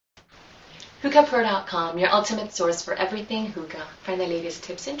HookahPro.com, your ultimate source for everything hookah. Find the latest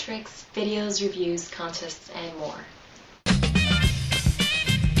tips and tricks, videos, reviews, contests, and more.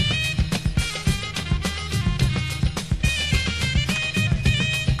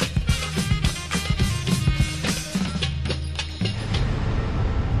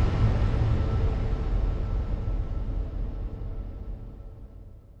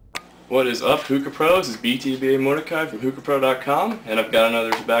 What is up, Hookah Pros? This is BTBAMordecai from HookahPro.com, and I've got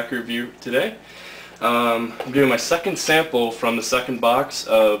another tobacco review today. I'm doing my second sample from the second box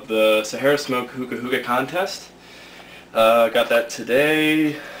of the Sahara Smoke Hookah Hookah contest. Got that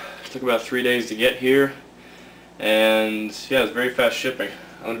today. It took about 3 days to get here, and yeah, it's very fast shipping.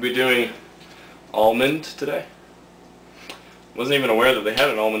 I'm going to be doing almond today. Wasn't even aware that they had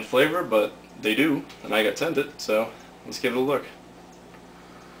an almond flavor, but they do, and I got sent it, so let's give it a look.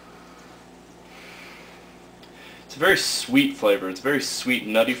 It's a very sweet flavor. It's a very sweet,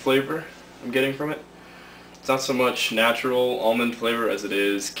 nutty flavor I'm getting from it. It's not so much natural almond flavor as it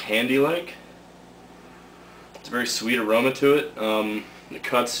is candy-like. It's a very sweet aroma to it. The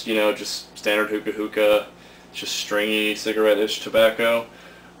cuts, you know, just standard hookah hookah. It's just stringy, cigarette-ish tobacco.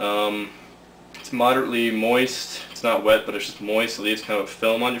 It's moderately moist. It's not wet, but it's just moist. It leaves kind of a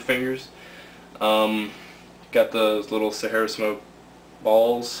film on your fingers. Got those little Sahara Smoke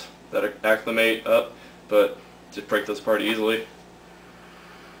balls that acclimate up, but just break those apart easily.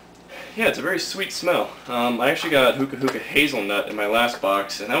 Yeah, it's a very sweet smell. I actually got Hookah Hookah Hazelnut in my last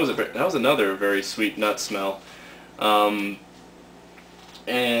box, and that was another very sweet nut smell. And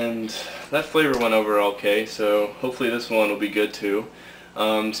that flavor went over okay, so hopefully this one will be good too.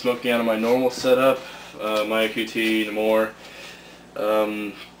 Smoking out of my normal setup, my QT and more.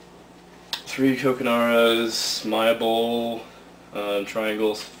 3 Coconaras, Maya bowl,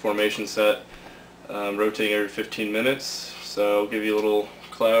 triangles formation set. Rotating every 15 minutes, so I'll give you a little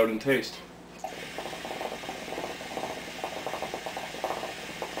cloud and taste.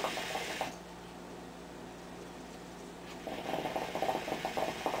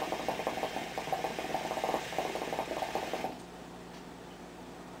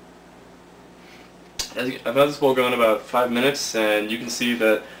 I've had this bowl going about 5 minutes, and you can see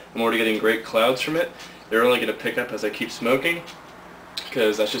that I'm already getting great clouds from it. They're only going to pick up as I keep smoking,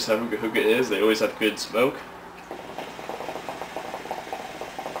 because that's just how hookah hookah is. They always have good smoke.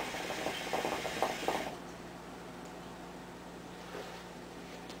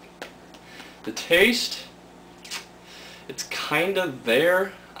 The taste, it's kind of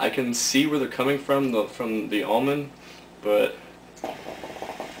there. I can see where they're coming from the almond, but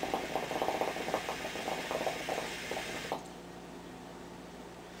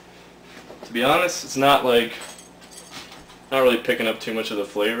to be honest, it's not like not really picking up too much of the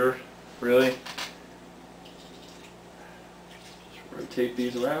flavor, really. Just rotate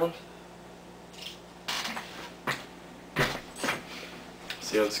these around.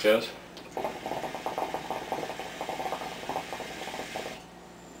 See how this goes.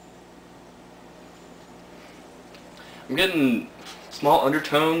 I'm getting small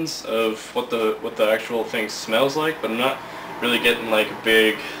undertones of what the actual thing smells like, but I'm not really getting like a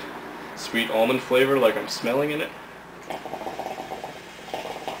big sweet almond flavor like I'm smelling in it.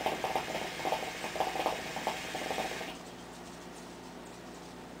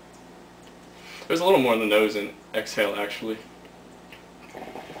 There's a little more in the nose and exhale, actually.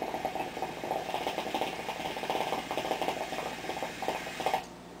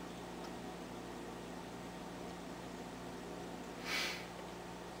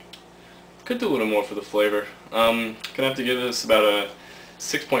 Could do a little more for the flavor. Gonna have to give this about a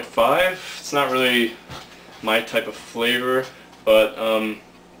 6.5. It's not really my type of flavor, but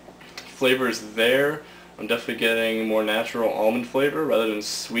flavor is there. I'm definitely getting more natural almond flavor rather than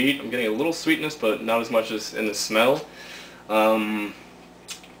sweet. I'm getting a little sweetness, but not as much as in the smell.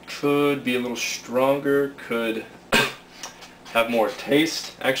 Could be a little stronger, could have more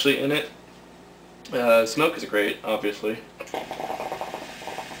taste actually in it. Smoke is great, obviously.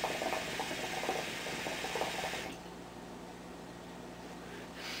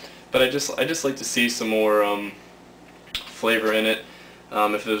 But I just like to see some more flavor in it.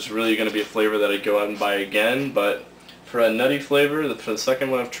 If there's really going to be a flavor that I'd go out and buy again, but for a nutty flavor, for the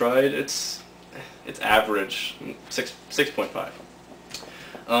second one I've tried, it's average, 6.5.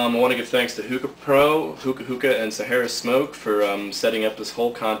 I want to give thanks to HookahPro, Hookah Hookah, and Sahara Smoke for setting up this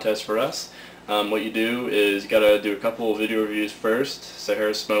whole contest for us. What you do is you gotta do a couple of video reviews first.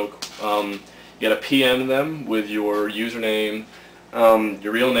 Sahara Smoke, you gotta PM them with your username,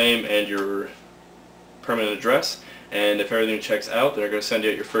 your real name, and your permanent address. And if everything checks out, they're going to send you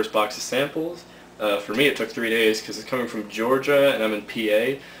out your first box of samples. For me, it took 3 days because it's coming from Georgia and I'm in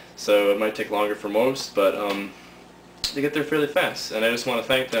PA, so it might take longer for most, but they get there fairly fast. And I just want to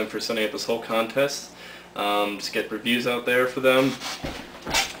thank them for setting up this whole contest, just get reviews out there for them,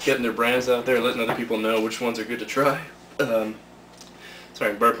 getting their brands out there, letting other people know which ones are good to try. Sorry,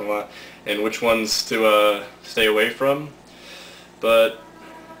 I'm burping a lot, and which ones to stay away from. But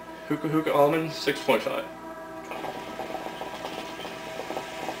Hookah Hookah Almond 6.5.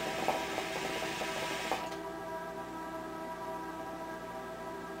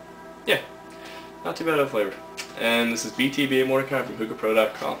 Yeah, not too bad of a flavor. And this is BTBAMordecai from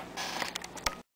HookahPro.com.